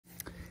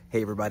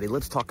Hey everybody,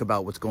 let's talk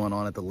about what's going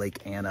on at the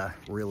Lake Anna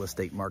real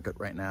estate market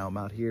right now. I'm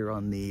out here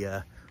on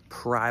the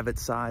private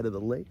side of the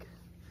lake.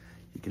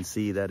 You can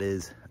see that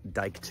is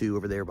Dike 2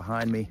 over there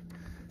behind me,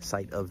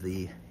 site of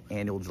the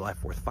annual July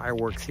 4th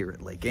fireworks here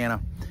at Lake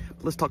Anna.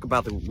 But let's talk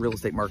about the real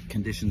estate market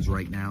conditions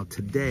right now.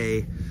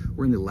 Today,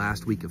 we're in the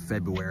last week of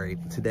February.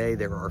 Today,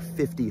 there are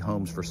 50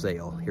 homes for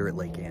sale here at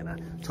Lake Anna,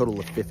 total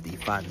of 50.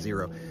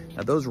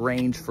 Now those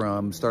range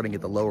from starting at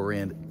the lower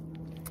end,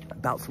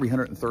 about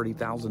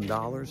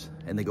 $330,000,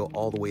 and they go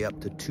all the way up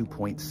to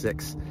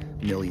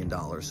 $2.6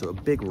 million, so a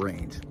big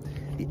range.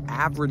 The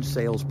average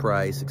sales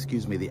price,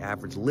 the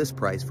average list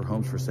price for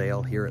homes for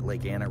sale here at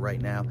Lake Anna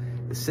right now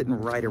is sitting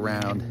right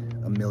around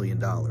 $1 million.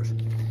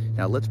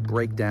 Now let's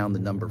break down the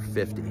number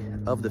 50.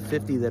 Of the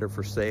 50 that are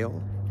for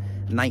sale,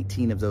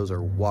 19 of those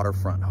are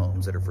waterfront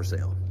homes that are for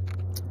sale,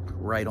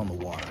 right on the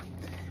water.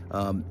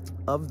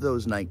 Of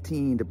those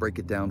 19, to break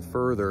it down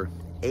further,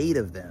 8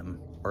 of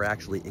them are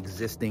actually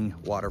existing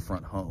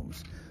waterfront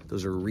homes.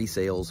 Those are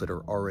resales that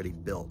are already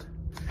built.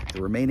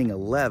 The remaining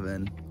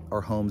 11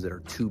 are homes that are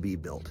to be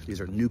built.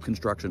 These are new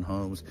construction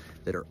homes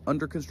that are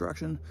under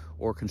construction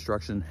or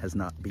construction has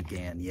not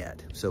began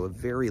yet. So a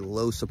very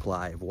low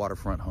supply of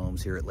waterfront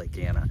homes here at Lake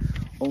Anna,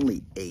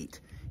 only 8.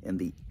 And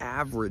the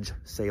average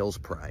sales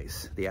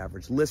price, the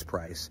average list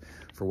price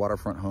for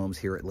waterfront homes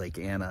here at Lake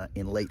Anna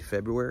in late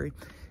February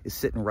is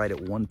sitting right at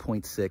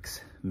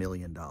 $1.6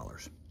 million.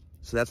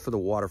 So that's for the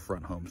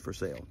waterfront homes for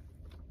sale.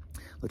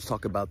 Let's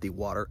talk about the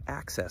water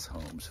access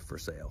homes for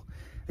sale.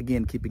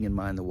 Again, keeping in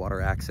mind the water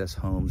access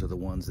homes are the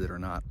ones that are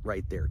not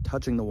right there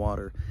touching the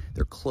water.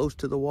 They're close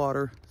to the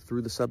water.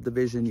 Through the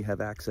subdivision, you have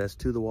access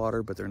to the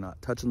water, but they're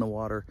not touching the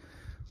water.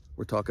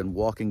 We're talking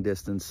walking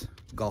distance,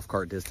 golf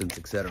cart distance,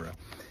 etc.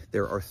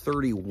 There are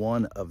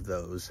 31 of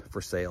those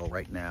for sale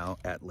right now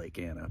at Lake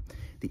Anna.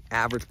 The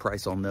average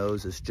price on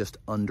those is just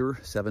under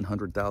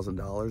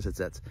 $700,000. It's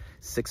at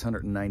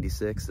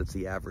 $696. That's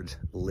the average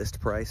list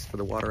price for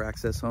the water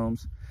access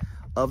homes.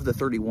 Of the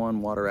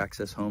 31 water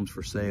access homes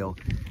for sale,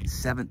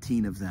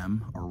 17 of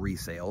them are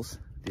resales.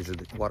 These are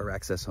the water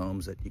access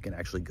homes that you can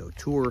actually go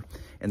tour,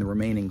 and the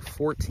remaining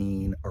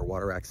 14 are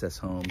water access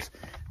homes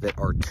that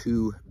are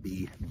to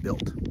be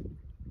built.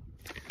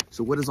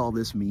 So what does all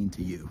this mean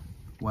to you?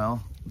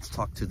 Well, let's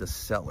talk to the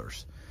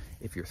sellers.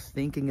 If you're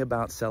thinking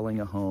about selling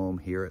a home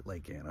here at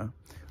Lake Anna,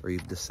 or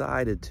you've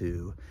decided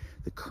to,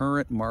 the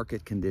current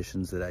market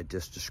conditions that I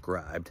just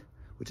described,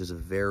 which is a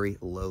very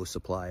low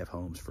supply of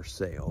homes for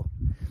sale,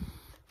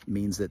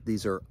 means that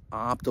these are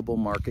optimal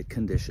market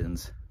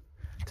conditions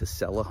to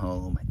sell a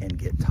home and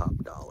get top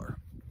dollar.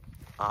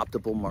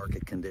 Optimal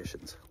market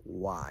conditions.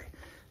 Why?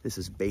 This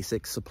is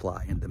basic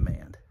supply and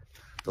demand.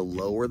 The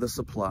lower the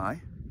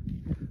supply,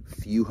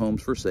 few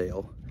homes for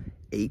sale,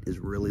 8 is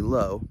really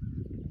low,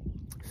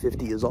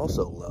 50 is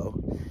also low,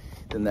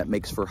 then that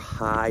makes for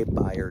high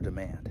buyer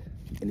demand.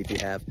 And if you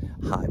have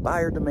high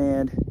buyer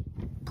demand,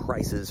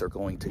 prices are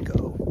going to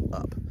go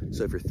up.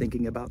 So if you're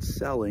thinking about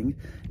selling,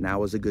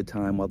 now is a good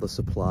time while the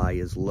supply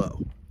is low.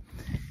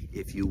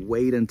 If you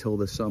wait until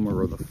the summer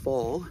or the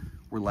fall,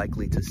 we're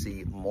likely to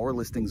see more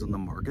listings on the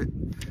market,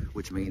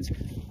 which means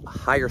a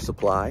higher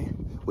supply,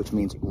 which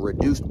means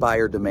reduced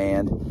buyer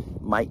demand,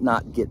 might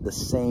not get the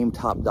same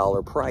top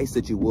dollar price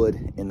that you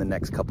would in the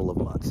next couple of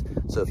months.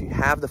 So if you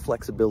have the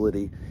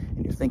flexibility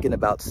and you're thinking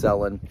about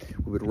selling,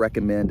 we would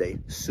recommend a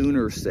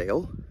sooner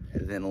sale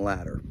than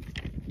later.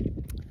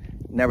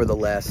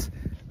 Nevertheless,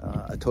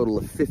 a total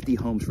of 50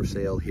 homes for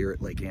sale here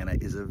at Lake Anna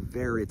is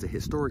it's a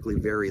historically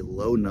very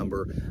low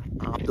number,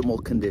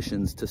 optimal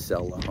conditions to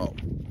sell a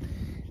home.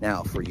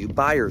 Now, for you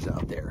buyers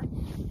out there,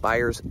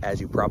 buyers,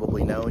 as you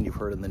probably know and you've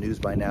heard in the news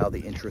by now,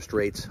 the interest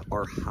rates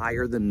are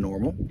higher than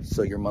normal,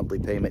 so your monthly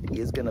payment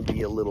is going to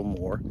be a little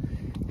more.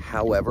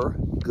 However,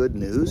 good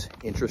news,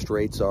 interest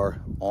rates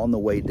are on the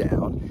way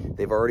down.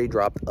 They've already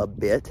dropped a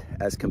bit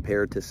as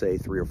compared to, say,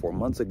 3 or 4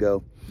 months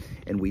ago,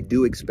 and we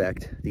do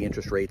expect the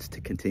interest rates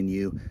to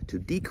continue to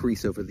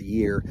decrease over the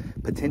year,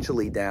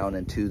 potentially down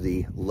into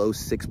the low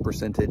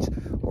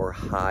 6% or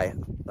high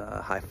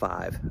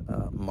 5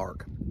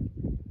 mark.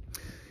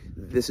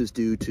 This is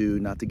due to,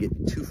 not to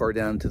get too far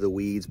down to the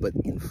weeds, but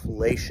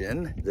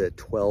inflation. The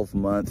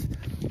 12-month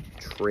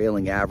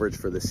trailing average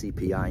for the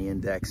CPI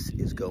index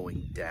is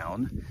going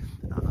down.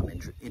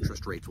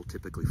 Interest rates will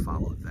typically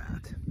follow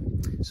that.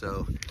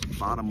 So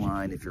bottom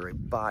line, if you're a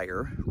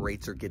buyer,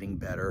 rates are getting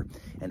better.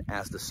 And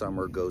as the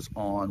summer goes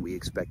on, we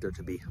expect there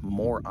to be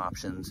more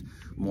options,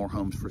 more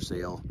homes for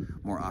sale,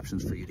 more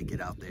options for you to get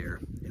out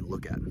there and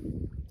look at.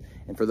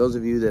 And for those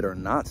of you that are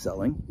not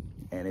selling,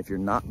 and if you're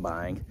not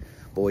buying,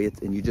 boy,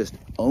 and you just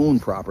own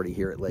property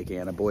here at Lake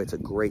Anna, boy, it's a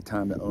great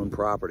time to own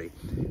property,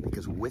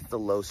 because with the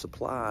low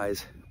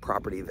supplies,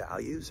 property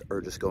values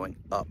are just going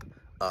up,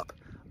 up,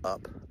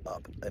 up,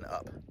 up, and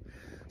up.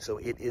 So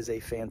it is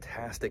a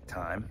fantastic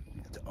time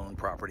to own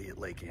property at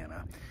Lake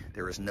Anna.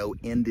 There is no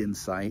end in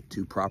sight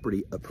to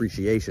property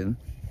appreciation.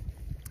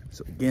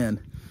 So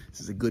again, this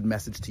is a good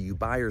message to you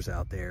buyers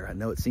out there. I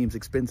know it seems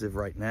expensive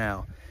right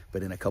now,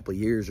 but in a couple of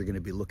years, you're going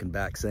to be looking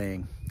back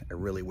saying, I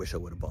really wish I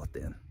would have bought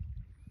then.